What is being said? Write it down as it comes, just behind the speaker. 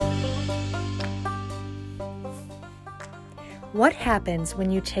What happens when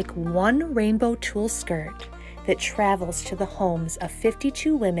you take one rainbow tulle skirt that travels to the homes of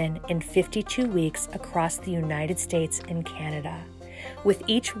 52 women in 52 weeks across the United States and Canada, with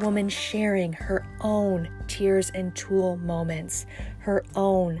each woman sharing her own tears and tulle moments, her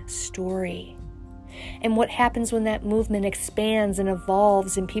own story? And what happens when that movement expands and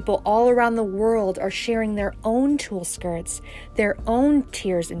evolves and people all around the world are sharing their own tulle skirts, their own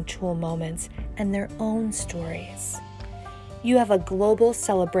tears and tulle moments, and their own stories? You have a global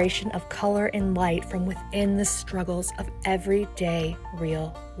celebration of color and light from within the struggles of everyday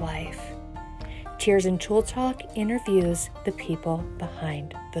real life. Tears and Tulle Talk interviews the people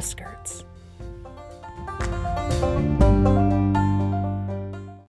behind the skirts.